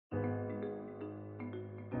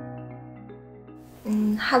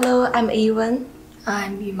Hello, I'm Yiwen.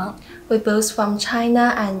 I'm Yumeng. We're both from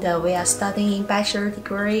China and we are studying bachelor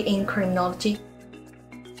degree in criminology.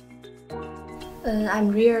 I'm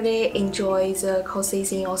really enjoy the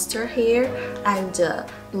courses in Ulster here, and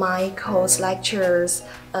my course lectures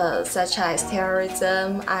such as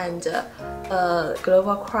terrorism and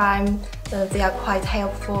global crime, they are quite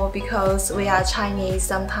helpful because we are Chinese.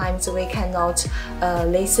 Sometimes we cannot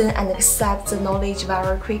listen and accept the knowledge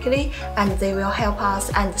very quickly, and they will help us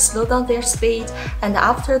and slow down their speed. And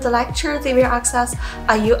after the lecture, they will ask us,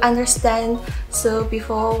 "Are you understand?" So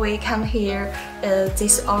before we come here,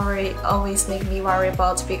 this always make me worry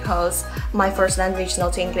about because my first language is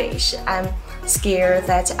not English. I'm scared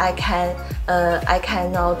that I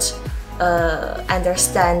cannot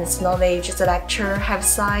understand the knowledge the lecturer have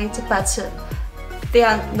said, but they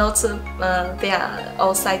are not. They are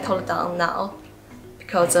all settled down now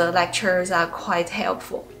because the lectures are quite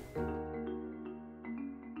helpful.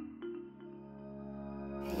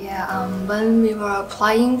 Yeah, when we were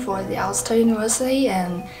applying for the Ulster University,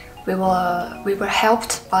 and we were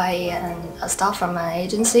helped by a staff from an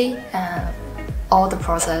agency and all the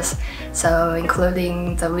process, so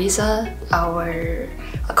including the visa, our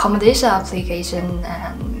accommodation application,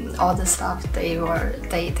 and all the stuff. They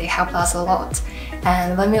helped us a lot.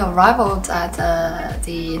 And when we arrived at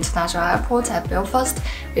the international airport at Belfast,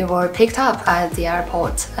 we were picked up at the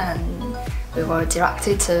airport and we were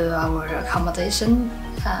directed to our accommodation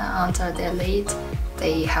under their lead.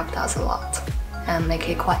 They helped us a lot and make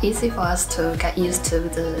it quite easy for us to get used to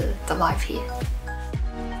the life here.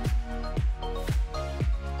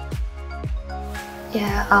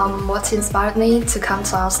 Yeah, what inspired me to come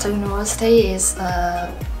to Ulster University is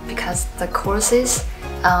because the courses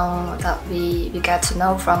that we get to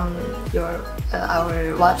know from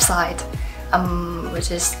our website, which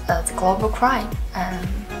is the global crime. And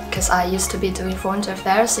because I used to be doing foreign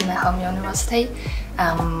affairs in my home university,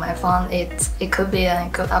 I found it could be a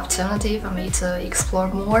good opportunity for me to explore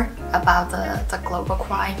more about the global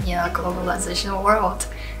crime in a globalization world,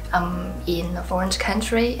 in a foreign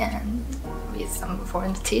country and with some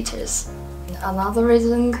foreign teachers. Another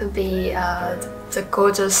reason could be the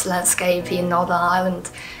gorgeous landscape in Northern Ireland,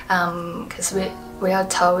 because we are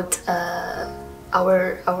told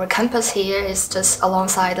our campus here is just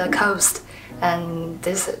alongside the coast, and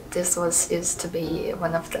this used to be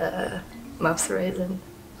one of the most reasons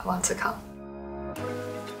I want to come.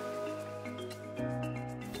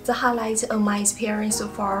 The highlight of my experience so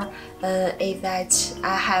far is that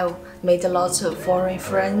I have made a lot of foreign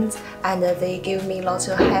friends and they give me lots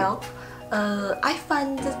of help. I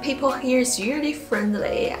find that people here is really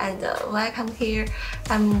friendly, and when I come here,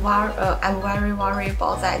 I'm very worried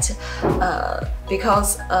about that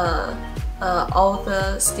because all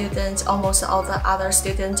the students, almost all the other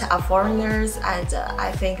students are foreigners, and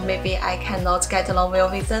I think maybe I cannot get along well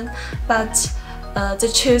with them. But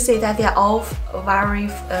the truth is that they are all very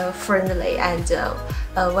friendly, and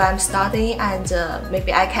when I'm studying and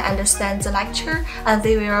maybe I can understand the lecture, and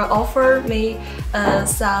they will offer me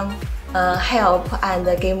some help and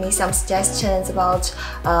give me some suggestions about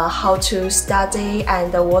how to study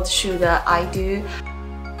and what should I do.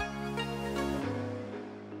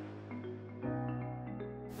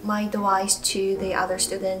 My advice to the other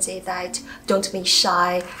students is that don't be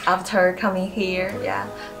shy after coming here,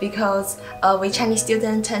 because we Chinese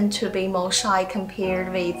students tend to be more shy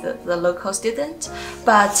compared with the local student,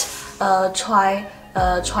 but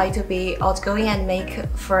try to be outgoing and make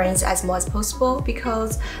friends as much as possible,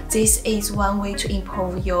 because this is one way to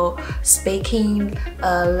improve your speaking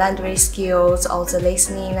language skills or the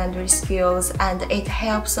listening language skills, and it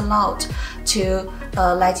helps a lot to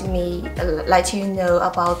let you know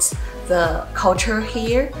about the culture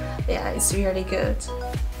here. Yeah, it's really good.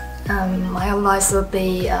 My advice would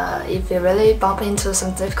be if you really bump into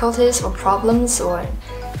some difficulties or problems or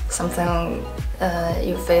something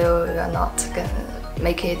you feel you're not gonna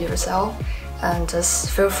make it yourself, and just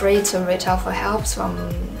feel free to reach out for help from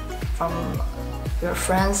your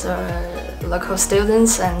friends or local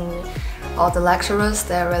students, and all the lecturers.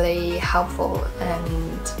 They're really helpful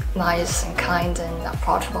and nice and kind and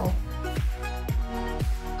approachable.